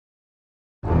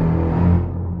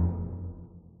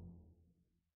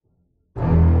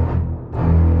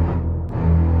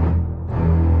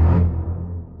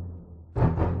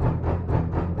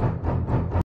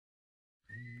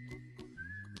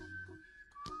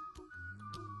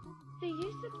The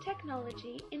use of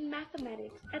technology in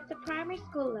mathematics at the primary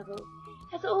school level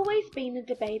has always been a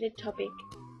debated topic,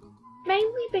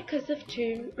 mainly because of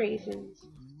two reasons.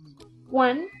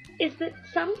 One is that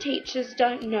some teachers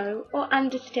don't know or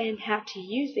understand how to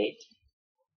use it.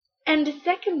 And a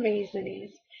second reason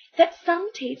is that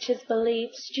some teachers believe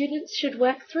students should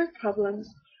work through problems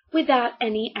without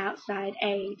any outside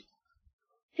aid.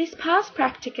 This past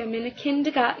practicum in a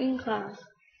kindergarten class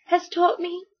has taught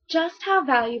me just how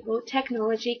valuable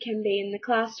technology can be in the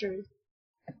classroom.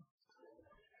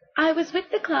 I was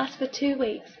with the class for 2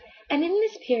 weeks, and in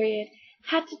this period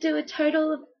had to do a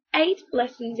total of 8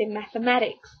 lessons in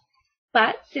mathematics.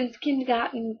 But since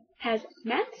kindergarten has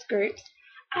maths groups,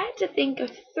 I had to think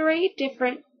of 3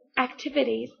 different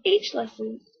activities each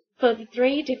lesson for the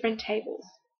 3 different tables.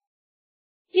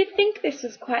 You'd think this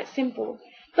was quite simple,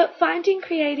 but finding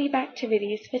creative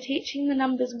activities for teaching the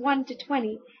numbers 1 to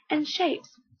 20 and shapes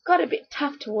got a bit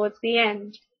tough towards the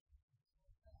end.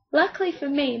 Luckily for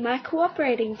me, my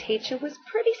cooperating teacher was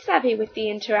pretty savvy with the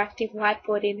interactive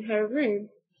whiteboard in her room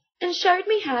and showed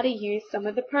me how to use some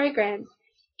of the programs,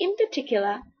 in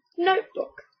particular,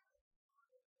 Notebook.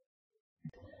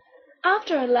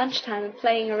 After a lunchtime of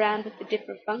playing around with the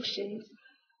different functions,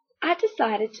 I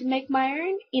decided to make my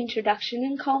own introduction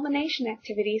and culmination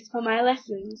activities for my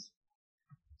lessons.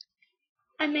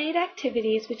 I made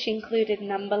activities which included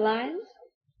number lines,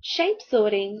 shape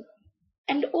sorting,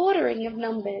 and ordering of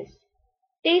numbers.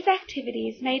 These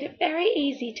activities made it very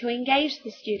easy to engage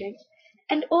the students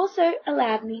and also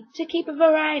allowed me to keep a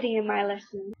variety in my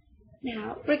lessons.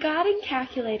 Now, regarding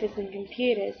calculators and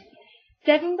computers,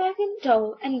 Zevenbergen,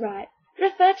 Dole, and Wright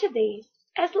refer to these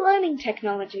as learning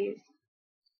technologies.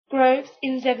 Groves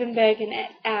in Zevenbergen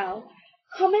et al.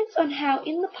 Comments on how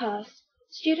in the past,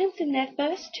 students in their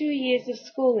first 2 years of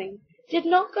schooling did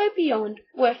not go beyond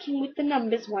working with the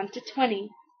numbers 1 to 20.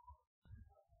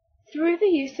 Through the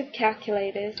use of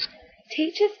calculators,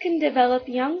 teachers can develop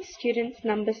young students'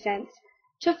 number sense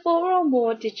to 4 or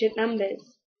more digit numbers.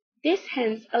 This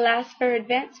hence allows for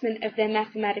advancement of their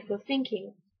mathematical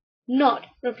thinking, not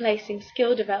replacing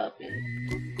skill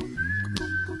development.